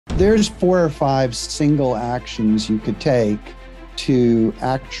There's 4 or 5 single actions you could take to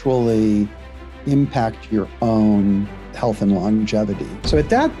actually impact your own health and longevity. So at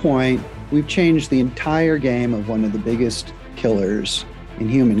that point, we've changed the entire game of one of the biggest killers in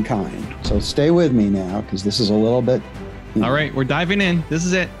humankind. So stay with me now, because this is a little bit... All right, we're diving in. This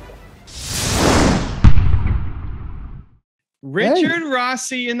is it. Richard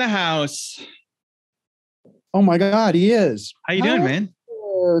Rossi in the house. Oh my God, he is. How you doing, man?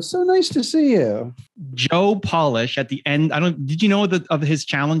 So nice to see you. Joe Polish at the end. Did you know of his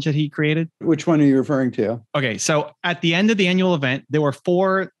challenge that he created? Which one are you referring to? Okay, so at the end of the annual event, there were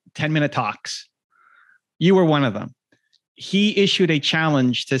 4 10-minute talks. You were one of them. He issued a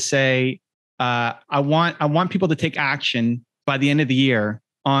challenge to say, I want people to take action by the end of the year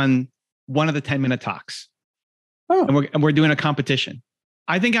on one of the 10-minute talks. Oh. And we're doing a competition.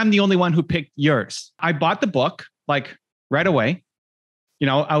 I think I'm the only one who picked yours. I bought the book like right away. You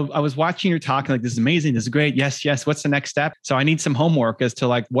know, I was watching your talk and like, this is amazing. This is great. Yes, yes. What's the next step? So I need some homework as to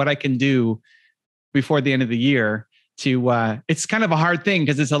like what I can do before the end of the year to, it's kind of a hard thing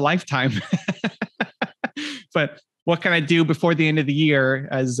because it's a lifetime, but what can I do before the end of the year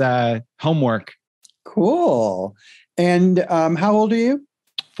as homework? Cool. And how old are you?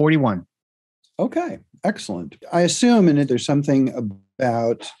 41. Okay, excellent. I assume in it there's something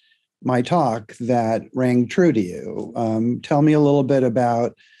about my talk that rang true to you. Tell me a little bit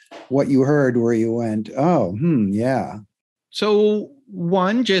about what you heard where you went, yeah. So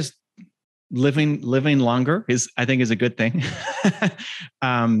one, just living longer I think is a good thing.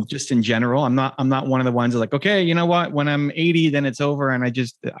 Just in general, I'm not one of the ones that like, okay, you know what, when I'm 80, then it's over. And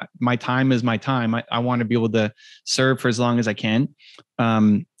my time is my time. I want to be able to serve for as long as I can.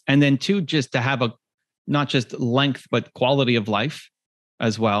 And then 2, just to have not just length, but quality of life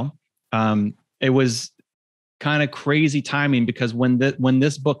as well. It was kind of crazy timing because when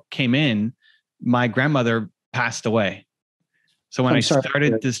this book came in, my grandmother passed away. So when I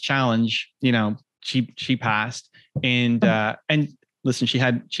started this challenge, you know, she passed, and listen, she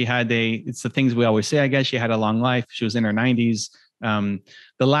had it's the things we always say, I guess. She had a long life. She was in her 90s.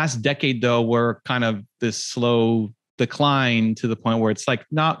 The last decade though, were kind of this slow decline to the point where it's like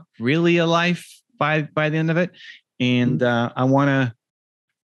not really a life by the end of it. And I want to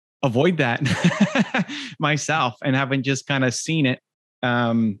avoid that myself, and having just kind of seen it.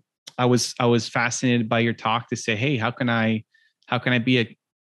 I was fascinated by your talk to say, hey, how can I be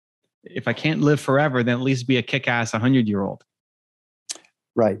if I can't live forever, then at least be a kick-ass 100-year-old.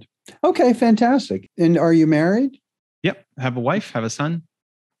 Right. Okay, fantastic. And are you married? Yep. I have a wife, have a son.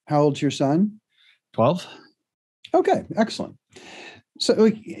 How old's your son? 12. Okay, excellent.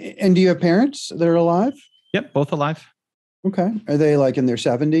 So, and do you have parents that are alive? Yep, both alive. Okay. Are they like in their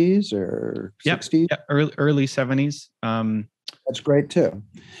 70s or 60s? Yep, early 70s. That's great too.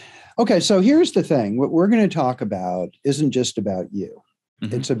 Okay, so here's the thing. What we're going to talk about isn't just about you.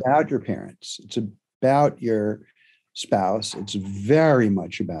 Mm-hmm. It's about your parents. It's about your spouse. It's very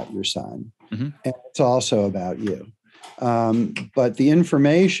much about your son. Mm-hmm. And it's also about you. But the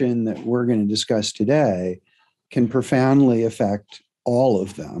information that we're going to discuss today can profoundly affect all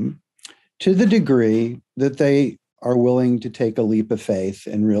of them to the degree that they are willing to take a leap of faith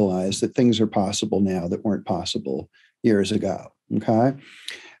and realize that things are possible now that weren't possible years ago. Okay.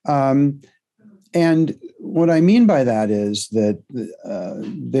 And what I mean by that is that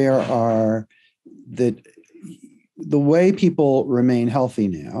the way people remain healthy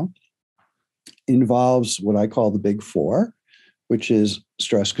now involves what I call the big 4, which is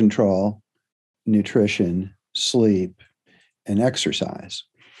stress control, nutrition, sleep, and exercise.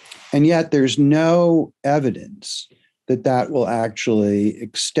 And yet there's no evidence that will actually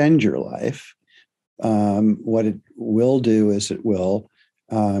extend your life. What it will do is it will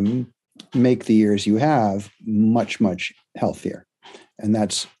make the years you have much, much healthier. And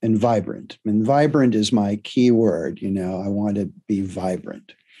that's vibrant. And vibrant is my key word. You know, I want to be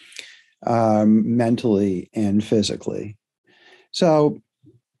vibrant mentally and physically. So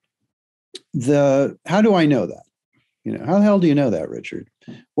how do I know that? You know, how the hell do you know that, Richard?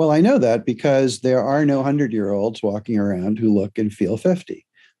 Well, I know that because there are no 100-year-olds walking around who look and feel 50.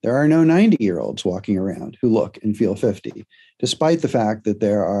 There are no 90-year-olds walking around who look and feel 50, despite the fact that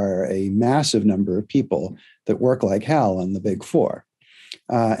there are a massive number of people that work like hell on the big 4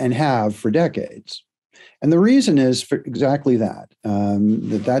 and have for decades. And the reason is for exactly that,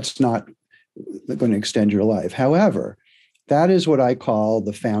 that's not going to extend your life. However, that is what I call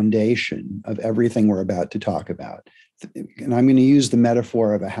the foundation of everything we're about to talk about. And I'm going to use the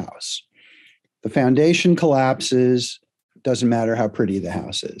metaphor of a house. The foundation collapses, doesn't matter how pretty the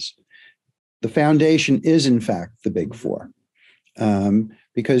house is. The foundation is, in fact, the big 4.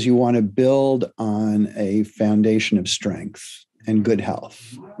 because you want to build on a foundation of strength and good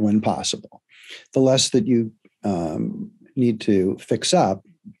health when possible. The less that you need to fix up,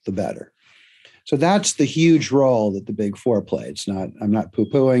 the better. So that's the huge role that the Big Four play. It's not, I'm not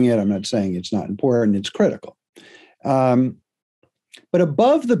poo-pooing it. I'm not saying it's not important. It's critical. But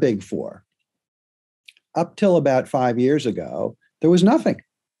above the Big Four, up till about 5 years ago, there was nothing.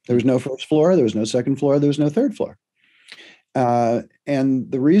 There was no first floor. There was no second floor. There was no third floor.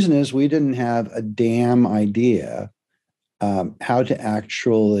 And the reason is we didn't have a damn idea how to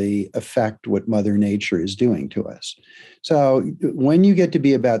actually affect what Mother Nature is doing to us. So when you get to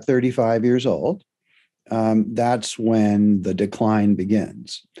be about 35 years old, that's when the decline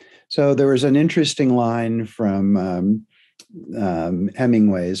begins. So there was an interesting line from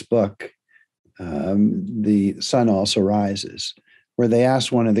Hemingway's book, The Sun Also Rises, where they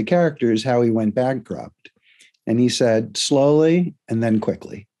asked one of the characters how he went bankrupt. And he said, slowly and then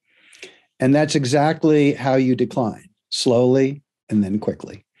quickly. And that's exactly how you decline, slowly and then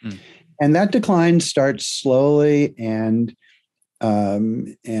quickly. And that decline starts slowly and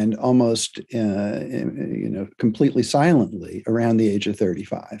almost completely silently around the age of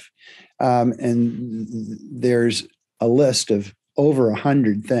 35. And there's a list of over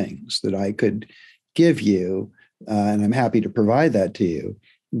 100 things that I could give you, and I'm happy to provide that to you,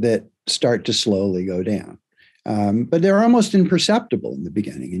 that start to slowly go down. But they're almost imperceptible in the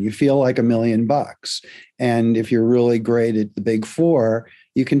beginning, and you feel like $1 million. And if you're really great at the Big Four,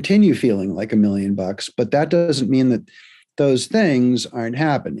 you continue feeling like $1 million. But that doesn't mean that those things aren't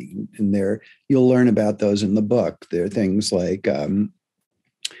happening. And you'll learn about those in the book. There are things like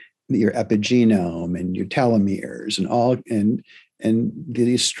your epigenome and your telomeres and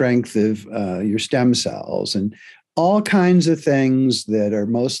the strength of your stem cells and all kinds of things that are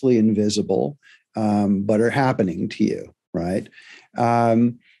mostly invisible, but are happening to you, right?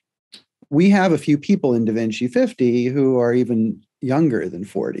 We have a few people in Davinci 50 who are even younger than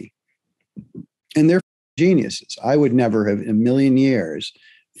 40, and they're geniuses. I would never have in a million years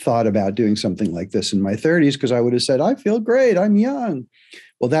thought about doing something like this in my 30s because I would have said, I feel great, I'm young.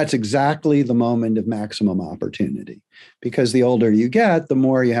 Well, that's exactly the moment of maximum opportunity, because the older you get, the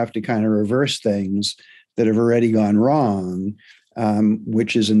more you have to kind of reverse things that have already gone wrong,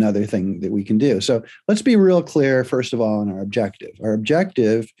 which is another thing that we can do. So let's be real clear, first of all, on our objective. Our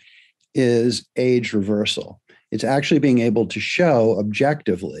objective is age reversal. It's actually being able to show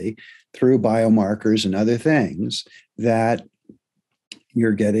objectively through biomarkers and other things that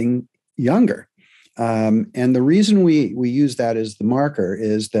you're getting younger. And the reason we use that as the marker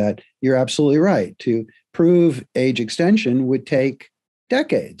is that you're absolutely right. To prove age extension would take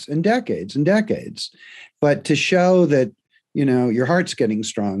decades and decades and decades. But to show that, your heart's getting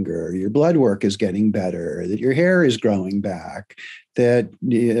stronger, your blood work is getting better, that your hair is growing back, that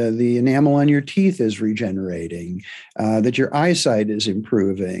the enamel on your teeth is regenerating, that your eyesight is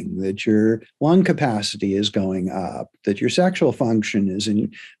improving, that your lung capacity is going up, that your sexual function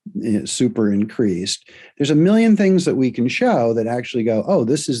is super increased. There's a million things that we can show that actually go, oh,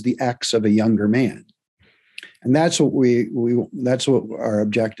 this is the X of a younger man. And that's what that's what our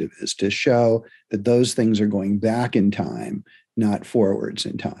objective is, to show that those things are going back in time, not forwards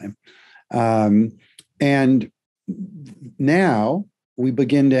in time. And now we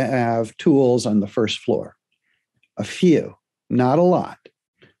begin to have tools on the first floor, a few, not a lot,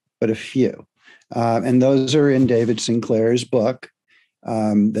 but a few. And those are in David Sinclair's book.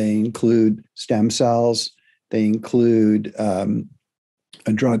 They include stem cells. They include a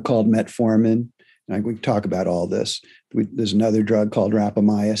drug called metformin. We can talk about all this. There's another drug called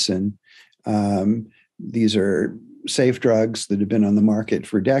rapamycin. These are safe drugs that have been on the market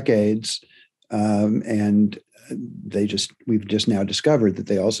for decades. And we've just now discovered that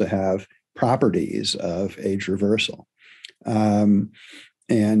they also have properties of age reversal. And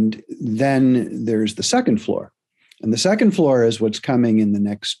then there's the second floor. And the second floor is what's coming in the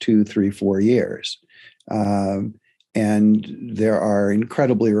next 2, 3, 4 years. And there are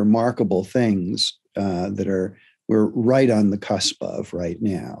incredibly remarkable things that we're right on the cusp of right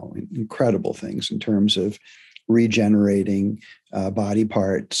now. Incredible things in terms of regenerating body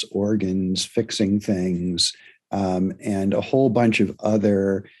parts, organs, fixing things, and a whole bunch of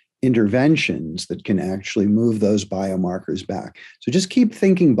other interventions that can actually move those biomarkers back. So just keep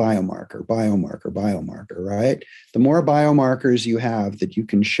thinking biomarker, right? The more biomarkers you have that you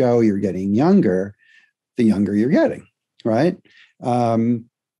can show you're getting younger, the younger you're getting, right?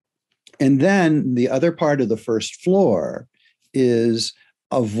 And then the other part of the first floor is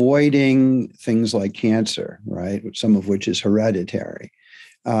avoiding things like cancer, right? Some of which is hereditary.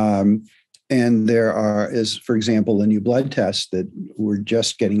 And And for example, a new blood test that we're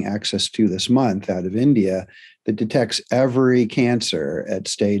just getting access to this month out of India that detects every cancer at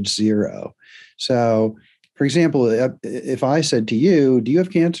stage 0. So, for example, if I said to you, do you have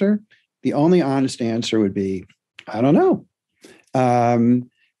cancer? The only honest answer would be, I don't know.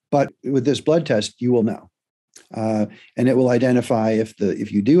 But with this blood test, you will know. And it will identify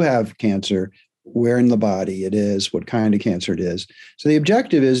if you do have cancer, where in the body it is, what kind of cancer it is. So the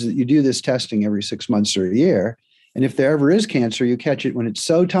objective is that you do this testing every 6 months or a year. And if there ever is cancer, you catch it when it's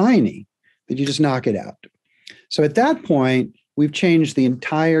so tiny that you just knock it out. So at that point, we've changed the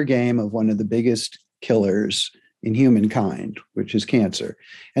entire game of one of the biggest killers in humankind, which is cancer.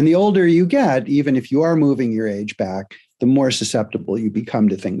 And the older you get, even if you are moving your age back, the more susceptible you become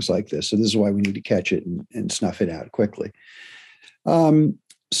to things like this. So this is why we need to catch it and snuff it out quickly.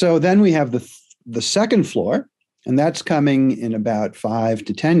 So then we have the second floor, and that's coming in about 5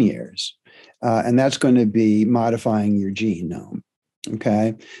 to 10 years. And that's going to be modifying your genome.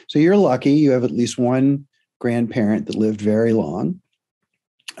 Okay. So you're lucky. You have at least one grandparent that lived very long.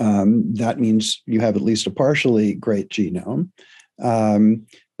 That means you have at least a partially great genome.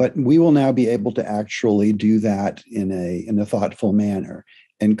 But we will now be able to actually do that in a thoughtful manner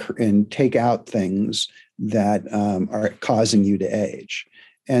and take out things that are causing you to age.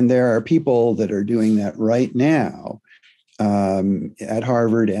 And there are people that are doing that right now at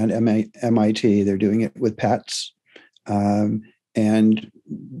Harvard and MIT. They're doing it with pets, and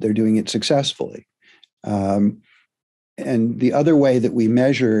they're doing it successfully. And the other way that we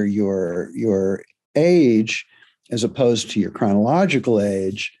measure your age, as opposed to your chronological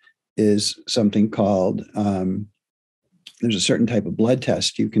age, is something called, there's a certain type of blood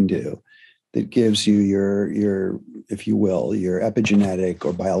test you can do that gives you your, if you will, your epigenetic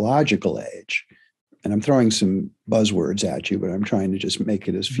or biological age. And I'm throwing some buzzwords at you, but I'm trying to just make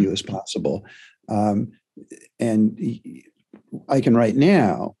it as few as possible. And I can right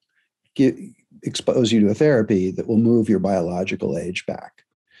now expose you to a therapy that will move your biological age back.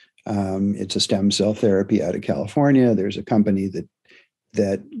 It's a stem cell therapy out of California. There's a company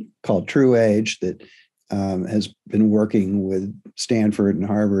that called True Age that has been working with Stanford and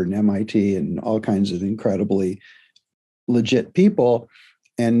Harvard and MIT and all kinds of incredibly legit people,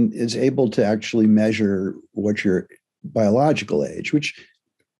 and is able to actually measure what your biological age, which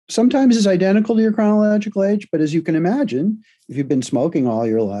sometimes is identical to your chronological age. But as you can imagine, if you've been smoking all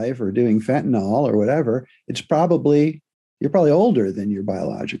your life or doing fentanyl or whatever, you're probably older than your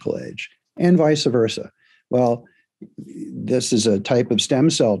biological age, and vice versa. Well, this is a type of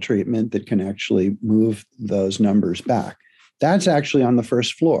stem cell treatment that can actually move those numbers back. That's actually on the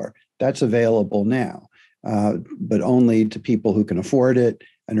first floor. That's available now, but only to people who can afford it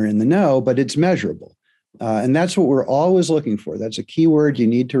and are in the know, but it's measurable. And that's what we're always looking for. That's a key word you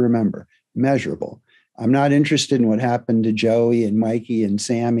need to remember: measurable. I'm not interested in what happened to Joey and Mikey and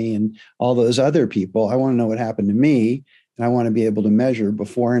Sammy and all those other people. I want to know what happened to me, and I want to be able to measure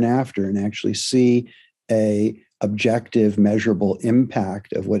before and after and actually see a objective, measurable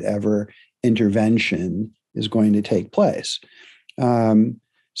impact of whatever intervention is going to take place.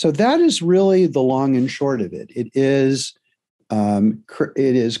 So that is really the long and short of it. It is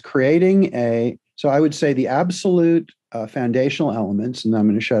creating so I would say the absolute foundational elements, and I'm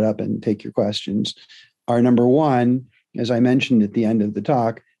going to shut up and take your questions, are number one, as I mentioned at the end of the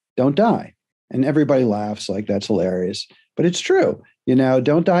talk, don't die. And everybody laughs like that's hilarious, but it's true.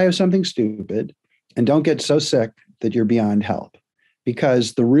 Don't die of something stupid, and don't get so sick that you're beyond help,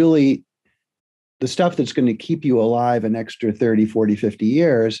 because the stuff that's going to keep you alive an extra 30, 40, 50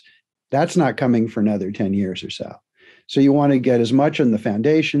 years, that's not coming for another 10 years or so. So you want to get as much on the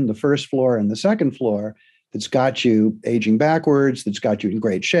foundation, the first floor and the second floor, that's got you aging backwards, that's got you in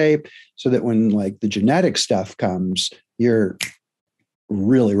great shape, so that when the genetic stuff comes, you're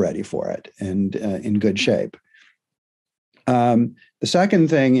really ready for it and in good shape. The second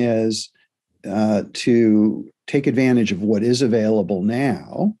thing is to take advantage of what is available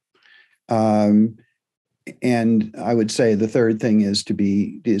now. And I would say the third thing is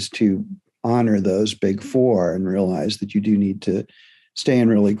to honor those big four and realize that you do need to stay in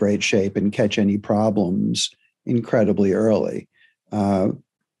really great shape and catch any problems incredibly early.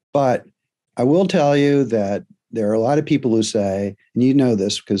 But I will tell you that there are a lot of people who say, and you know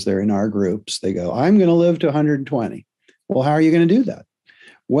this because they're in our groups, they go, I'm going to live to 120. Well, how are you going to do that?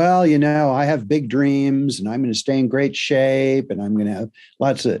 Well, I have big dreams and I'm going to stay in great shape and I'm going to have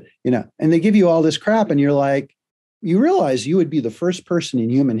lots of, and they give you all this crap and you're like, you realize you would be the first person in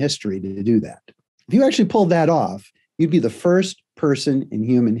human history to do that. If you actually pulled that off, you'd be the first person in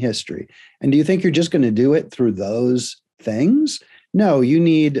human history. And do you think you're just going to do it through those things? No, you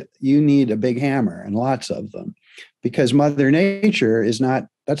need a big hammer and lots of them, because Mother Nature is not.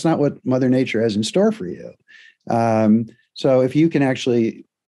 That's not what Mother Nature has in store for you. So if you can actually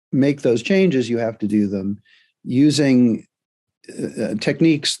make those changes, you have to do them using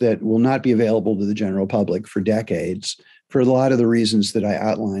techniques that will not be available to the general public for decades, for a lot of the reasons that I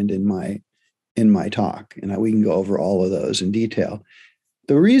outlined in my talk, and we can go over all of those in detail.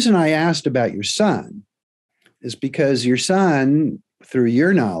 The reason I asked about your son is because your son, through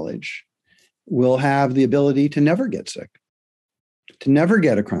your knowledge, will have the ability to never get sick, to never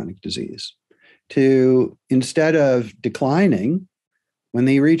get a chronic disease, to, instead of declining, when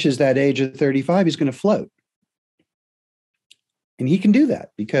he reaches that age of 35, he's going to float. And he can do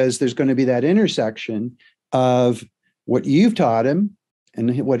that because there's going to be that intersection of what you've taught him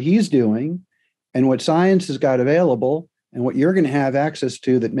and what he's doing and what science has got available and what you're going to have access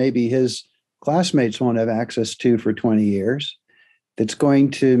to that maybe his classmates won't have access to for 20 years. That's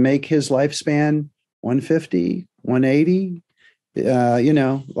going to make his lifespan 150, 180,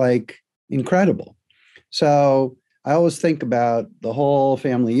 like incredible. So I always think about the whole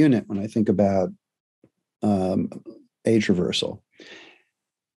family unit when I think about age reversal.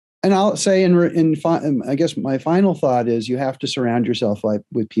 And I'll say, I guess my final thought is you have to surround yourself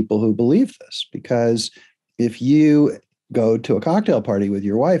with people who believe this, because if you go to a cocktail party with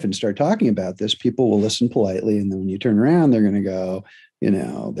your wife and start talking about this, people will listen politely. And then when you turn around, they're going to go,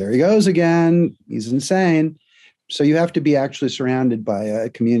 there he goes again. He's insane. So you have to be actually surrounded by a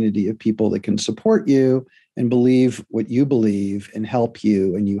community of people that can support you and believe what you believe and help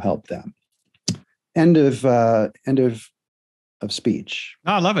you, and you help them. End of speech.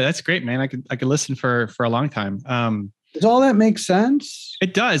 Oh, I love it. That's great, man. I could listen for a long time. Does all that make sense?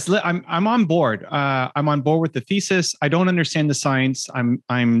 It does. I'm on board. I'm on board with the thesis. I don't understand the science.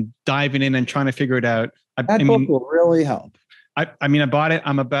 I'm diving in and trying to figure it out. That book will really help. I bought it.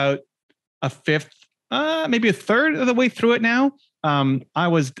 I'm about a fifth, maybe a third of the way through it now. I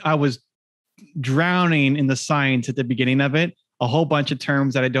was drowning in the science at the beginning of it. A whole bunch of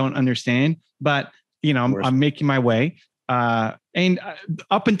terms that I don't understand, but I'm making my way. And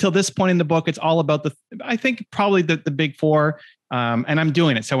up until this point in the book, it's all about I think probably the big four. And I'm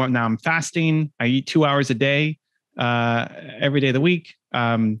doing it. So now I'm fasting. I eat 2 hours a day, every day of the week,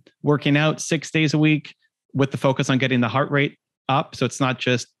 working out 6 days a week with the focus on getting the heart rate up. So it's not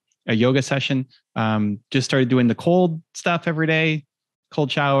just a yoga session. Just started doing the cold stuff every day,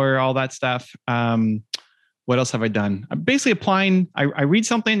 cold shower, all that stuff. What else have I done? I'm basically applying. I read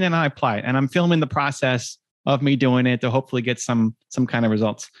something and I apply it, and I'm filming the process of me doing it to hopefully get some kind of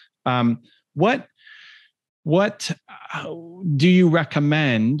results. What do you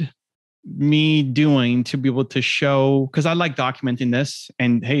recommend me doing to be able to show? Because I like documenting this,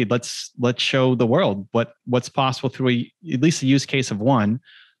 and hey, let's show the world what's possible through at least a use case of one.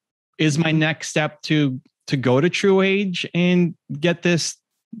 Is my next step to go to True Age and get this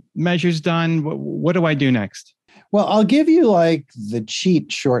measures done? What do I do next? Well, I'll give you like the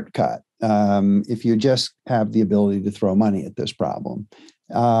cheat shortcut if you just have the ability to throw money at this problem.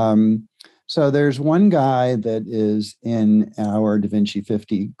 So there's one guy that is in our Davinchi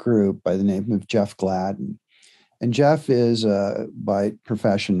 50 group by the name of Jeff Gladden. And Jeff is by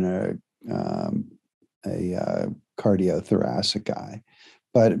profession a cardiothoracic guy.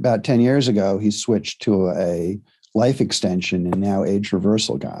 But about 10 years ago, he switched to a life extension and now age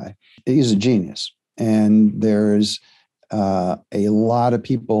reversal guy. He's a genius. And there's a lot of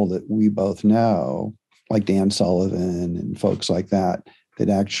people that we both know, like Dan Sullivan and folks like that, that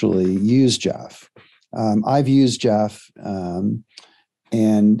actually use Jeff. I've used Jeff,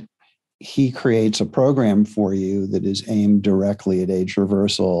 and he creates a program for you that is aimed directly at age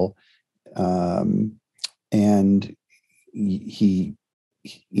reversal. And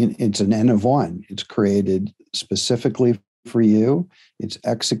it's an N of one. It's created specifically for you. It's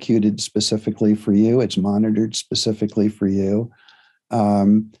executed specifically for you. It's monitored specifically for you.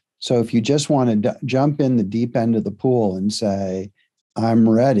 So if you just want to jump in the deep end of the pool and say, I'm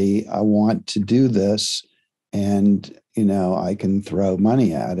ready, I want to do this, and I can throw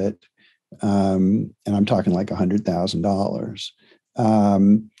money at it, and I'm talking like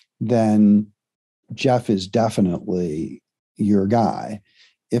 $100,000, then Jeff is definitely your guy.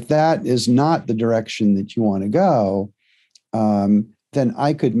 If that is not the direction that you want to go, then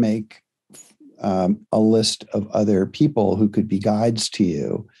I could make a list of other people who could be guides to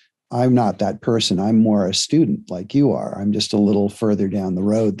you. I'm not that person. I'm more a student like you are. I'm just a little further down the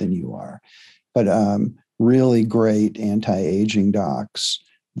road than you are. But really great anti-aging docs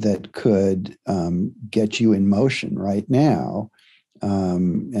that could get you in motion right now,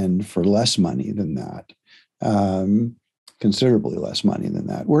 and for less money than that. considerably less money than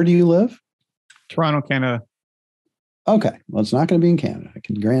that. Where do you live? Toronto, Canada. Okay. Well, it's not going to be in Canada. I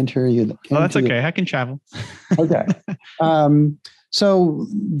can guarantee you that. Oh, that's okay. I can travel. Okay. So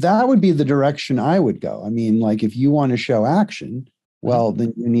that would be the direction I would go. I mean, like if you want to show action, well,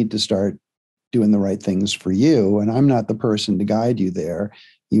 then you need to start doing the right things for you. And I'm not the person to guide you there.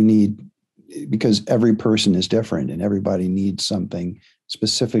 You need, because every person is different and everybody needs something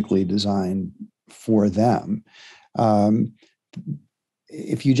specifically designed for them.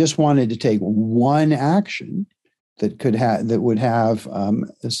 If you just wanted to take one action that would have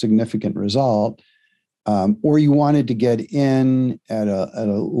a significant result, or you wanted to get in at a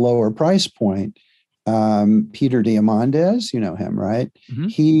lower price point, Peter Diamandis, you know him, right? Mm-hmm.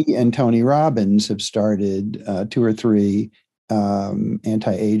 He and Tony Robbins have started 2 or 3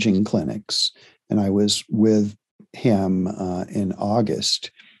 anti-aging clinics, and I was with him in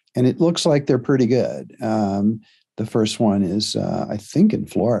August, and it looks like they're pretty good. The first one is, I think, in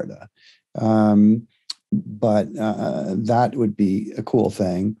Florida. But that would be a cool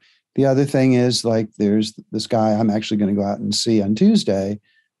thing. The other thing is, like, there's this guy I'm actually going to go out and see on Tuesday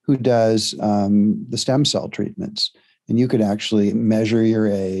who does the stem cell treatments. And you could actually measure your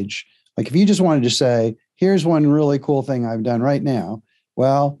age. Like if you just wanted to say, here's one really cool thing I've done right now.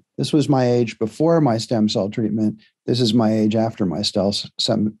 Well, this was my age before my stem cell treatment. This is my age after my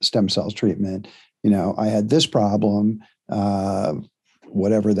stem cell treatment. You know, I had this problem,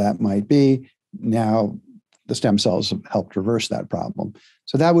 whatever that might be. Now the stem cells have helped reverse that problem.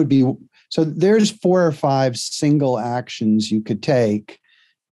 So that would be, so there's 4 or 5 single actions you could take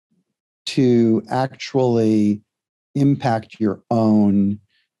to actually impact your own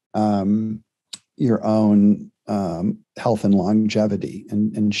health and longevity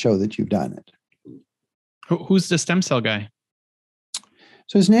and show that you've done it. Who's the stem cell guy?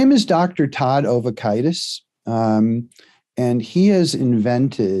 So his name is Dr. Todd Ovakaitis, and he has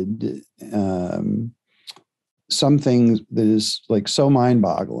invented something that is like so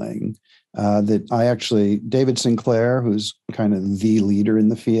mind-boggling that I actually, David Sinclair, who's kind of the leader in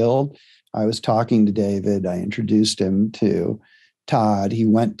the field, I was talking to David. I introduced him to Todd. He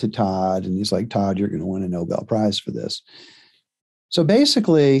went to Todd and he's like, Todd, you're going to win a Nobel Prize for this. So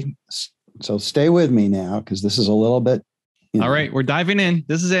basically, so stay with me now, because this is a little bit. All right, we're diving in.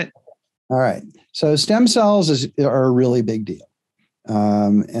 This is it. All right. So stem cells are a really big deal.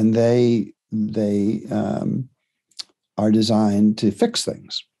 And they are designed to fix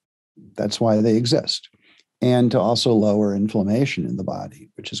things. That's why they exist. And to also lower inflammation in the body,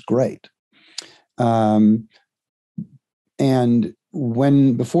 which is great. And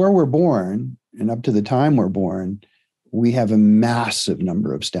before we're born and up to the time we're born, we have a massive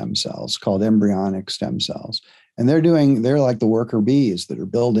number of stem cells called embryonic stem cells. And they're like the worker bees that are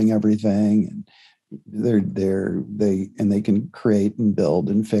building everything, and they can create and build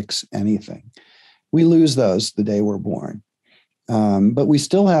and fix anything. We lose those the day we're born. But we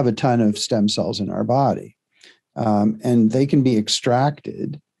still have a ton of stem cells in our body. And they can be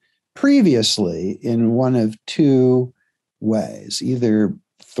extracted previously in one of 2 ways, either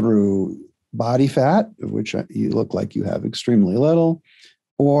through body fat, of which you look like you have extremely little,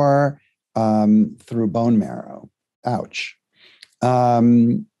 or through bone marrow. Ouch.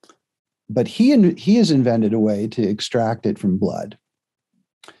 But he has invented a way to extract it from blood.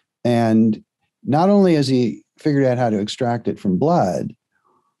 And not only has he figured out how to extract it from blood,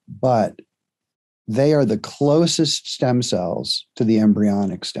 but they are the closest stem cells to the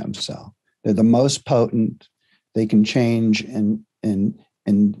embryonic stem cell. They're the most potent. They can change and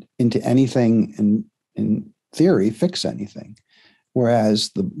into anything, and in theory, fix anything. Whereas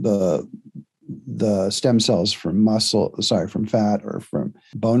the stem cells from from fat or from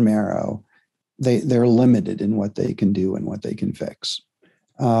bone marrow, they're limited in what they can do and what they can fix.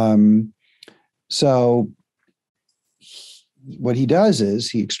 So what he does is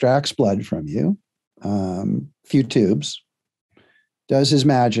he extracts blood from you, few tubes, does his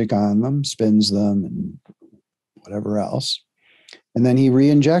magic on them, spins them, and whatever else. And then he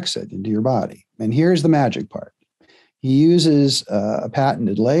re-injects it into your body. And here's the magic part. He uses a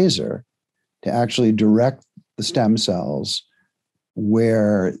patented laser to actually direct the stem cells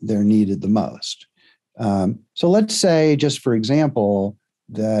where they're needed the most. So let's say, just for example,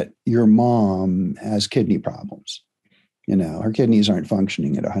 that your mom has kidney problems. You know, her kidneys aren't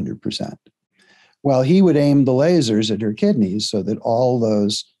functioning at 100%. Well, he would aim the lasers at her kidneys so that all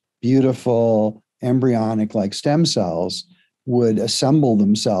those beautiful embryonic-like stem cells would assemble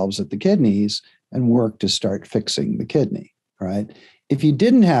themselves at the kidneys and work to start fixing the kidney, right? If you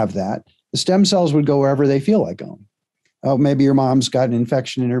didn't have that, the stem cells would go wherever they feel like going. Oh, maybe your mom's got an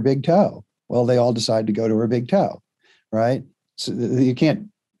infection in her big toe. Well, they all decide to go to her big toe. right? So you can't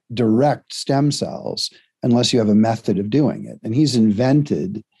direct stem cells unless you have a method of doing it. And he's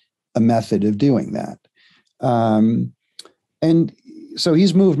invented a method of doing that. And so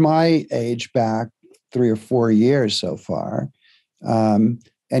he's moved my age back 3 or 4 years so far. And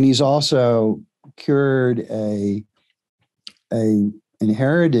he's also cured a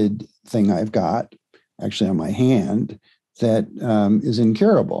inherited thing I've got actually on my hand that is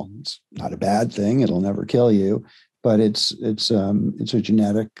incurable. It's not a bad thing. It'll never kill you, but it's a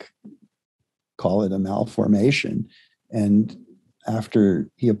genetic, call it a malformation. And after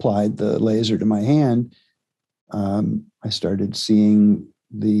he applied the laser to my hand, I started seeing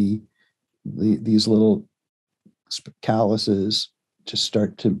these little calluses just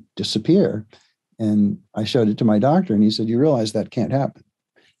start to disappear. And I showed it to my doctor, and he said, "You realize that can't happen.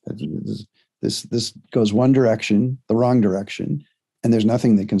 This goes one direction, the wrong direction, and there's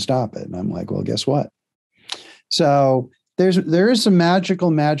nothing that can stop it." And I'm like, "Well, guess what?" So there is some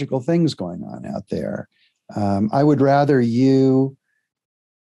magical things going on out there. I would rather you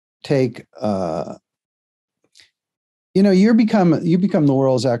take, you become the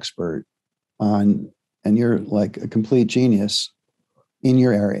world's expert on, and you're like a complete genius in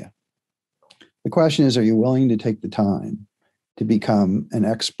your area. The question is, are you willing to take the time to become an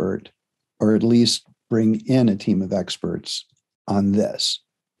expert, or at least bring in a team of experts on this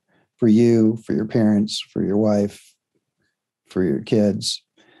for you, for your parents, for your wife, for your kids?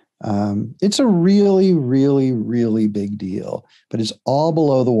 It's a really, really, really big deal, but it's all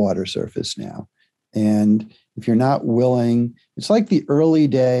below the water surface now. And if you're not willing, it's like the early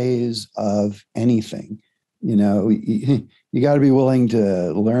days of anything. You got to be willing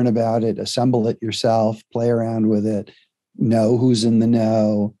to learn about it, assemble it yourself, play around with it, know who's in the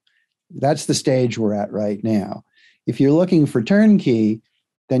know. That's the stage we're at right now. If you're looking for turnkey,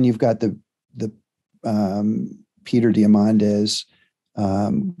 then you've got the Peter Diamandis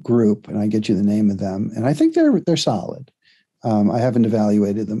group, and I get you the name of them, and I think they're solid. I haven't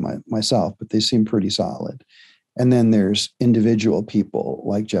evaluated them myself, but they seem pretty solid. And then there's individual people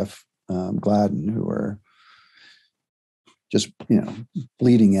like Jeff Gladden, who are just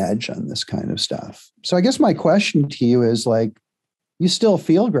bleeding edge on this kind of stuff. So I guess my question to you is, like, you still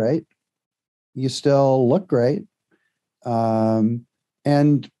feel great, you still look great, and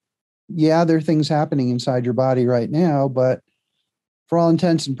yeah, there are things happening inside your body right now, but for all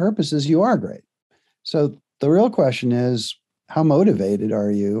intents and purposes, you are great. So the real question is, how motivated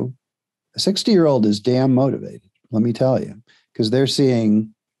are you? A 60-year-old is damn motivated, let me tell you, because they're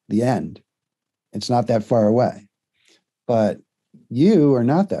seeing the end. It's not that far away. But you are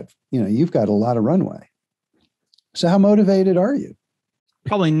not that, you've got a lot of runway. So how motivated are you?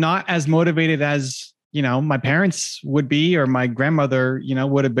 Probably not as motivated as, my parents would be, or my grandmother,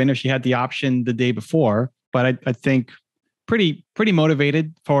 would have been if she had the option the day before. But I think pretty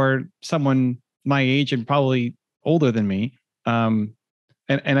motivated for someone my age and probably older than me. And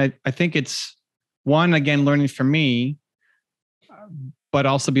I think it's one, again, learning from me, but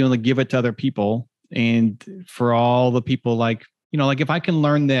also being able to give it to other people. And for all the people, like if I can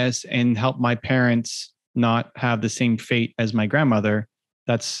learn this and help my parents not have the same fate as my grandmother,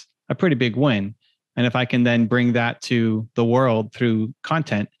 that's a pretty big win. And if I can then bring that to the world through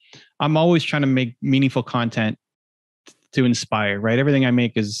content, I'm always trying to make meaningful content to inspire, right? Everything I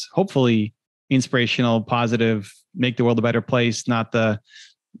make is hopefully inspirational, positive, make the world a better place, not the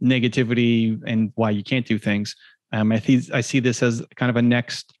negativity and why you can't do things. I see this as kind of a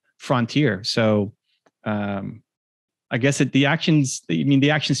next frontier. So I guess the actions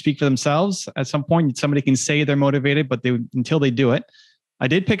speak for themselves. At some point, somebody can say they're motivated, but until they do it. I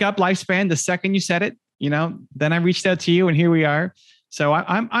did pick up Lifespan the second you said it. Then I reached out to you, and here we are. So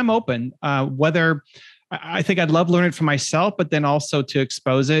I'm open. Whether I think I'd love to learn it for myself, but then also to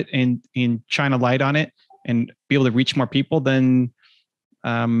expose it and shine a light on it and be able to reach more people than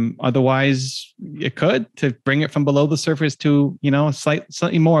otherwise it could, to bring it from below the surface to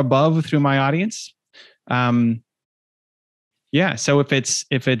slightly more above through my audience. Yeah. So if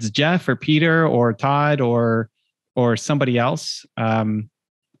it's Jeff or Peter or Todd or somebody else, I'm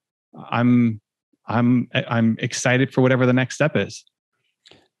excited for whatever the next step is.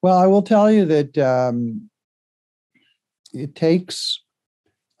 Well, I will tell you that it takes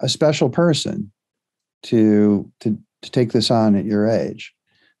a special person to take this on at your age.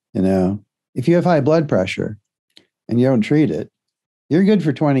 If you have high blood pressure and you don't treat it, you're good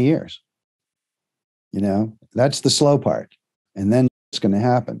for 20 years. That's the slow part. And then it's going to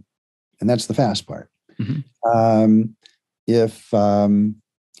happen. And that's the fast part. Mm-hmm. If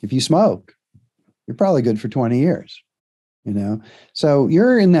you smoke, you're probably good for 20 years. So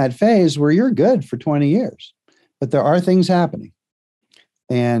you're in that phase where you're good for 20 years. but there are things happening.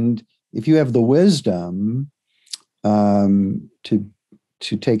 And if you have the wisdom to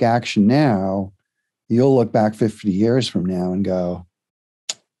take action now, you'll look back 50 years from now and go,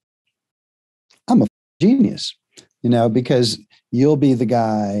 I'm a genius, because you'll be the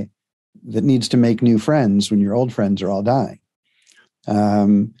guy that needs to make new friends when your old friends are all dying.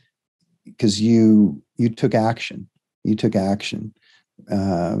 Because you took action. You took action.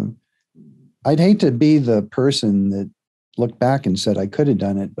 I'd hate to be the person that looked back and said, I could have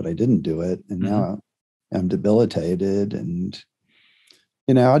done it, but I didn't do it. And now I'm debilitated. And,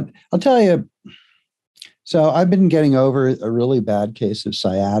 I'll tell you, so I've been getting over a really bad case of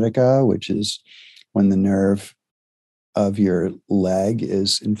sciatica, which is when the nerve of your leg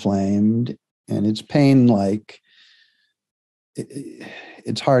is inflamed, and it's pain like,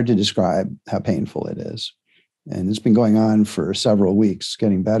 it's hard to describe how painful it is. And it's been going on for several weeks,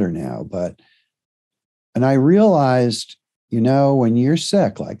 getting better now. And I realized, when you're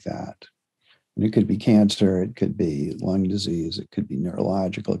sick like that, and it could be cancer, it could be lung disease, it could be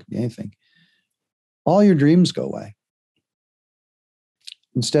neurological, it could be anything, all your dreams go away.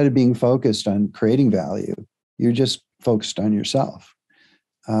 Instead of being focused on creating value, you're just focused on yourself.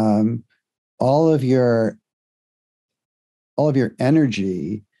 All of your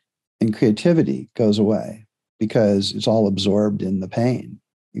energy and creativity goes away because it's all absorbed in the pain.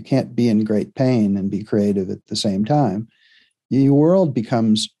 You can't be in great pain and be creative at the same time. Your world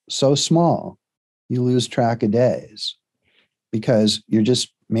becomes so small, you lose track of days because you're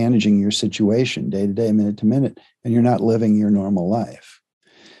just managing your situation day to day, minute to minute, and you're not living your normal life.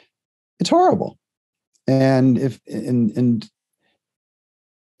 It's horrible. And it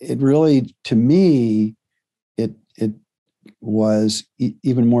really, to me, it was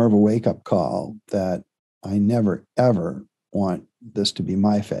even more of a wake-up call that I never, ever want this to be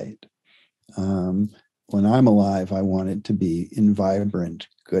my fate. When I'm alive, I want it to be in vibrant,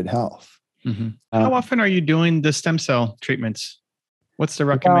 good health. Mm-hmm. How often are you doing the stem cell treatments? What's the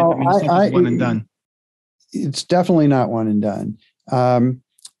recommended? It's one and done. It's definitely not one and done.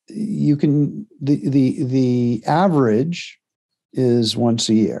 You can, the average is once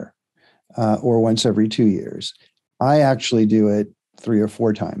a year or once every 2 years. I actually do it 3 or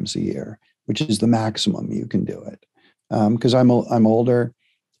 4 times a year, which is the maximum you can do it. Because I'm older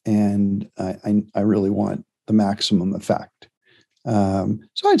and I really want the maximum effect. So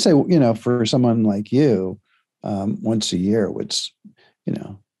I'd say, for someone like you, once a year would,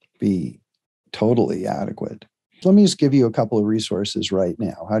 be totally adequate. Let me just give you a couple of resources right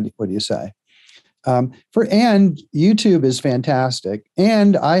now. What do you say? And YouTube is fantastic.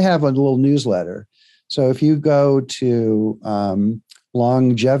 And I have a little newsletter. So if you go to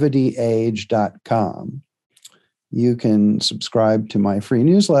longevityage.com, you can subscribe to my free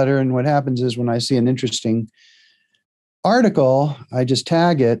newsletter. And what happens is when I see an interesting article, I just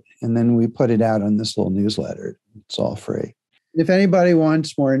tag it, and then we put it out on this little newsletter. It's all free. If anybody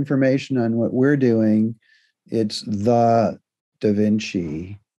wants more information on what we're doing, it's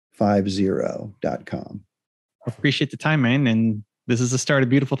thedavinci50.com. Appreciate the time, man. And this is the start of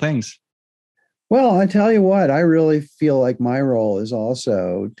beautiful things. Well, I tell you what, I really feel like my role is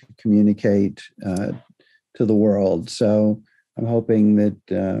also to communicate to the world. So I'm hoping that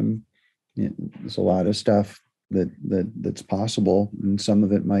there's a lot of stuff that's possible, and some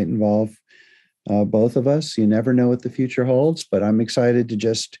of it might involve both of us. You never know what the future holds, but I'm excited to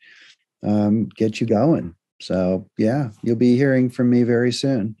just get you going. So yeah, you'll be hearing from me very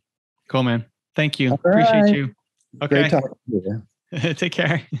soon. Cool, man. Thank you. All Appreciate right. you. Okay. Great talking to you. Take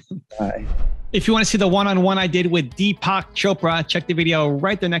care. Bye. If you want to see the one-on-one I did with Deepak Chopra, check the video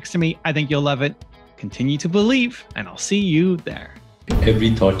right there next to me. I think you'll love it. Continue to believe, and I'll see you there.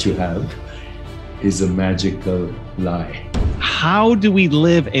 Every thought you have is a magical lie. How do we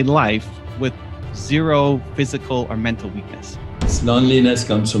live a life with zero physical or mental weakness? Loneliness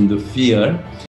comes from the fear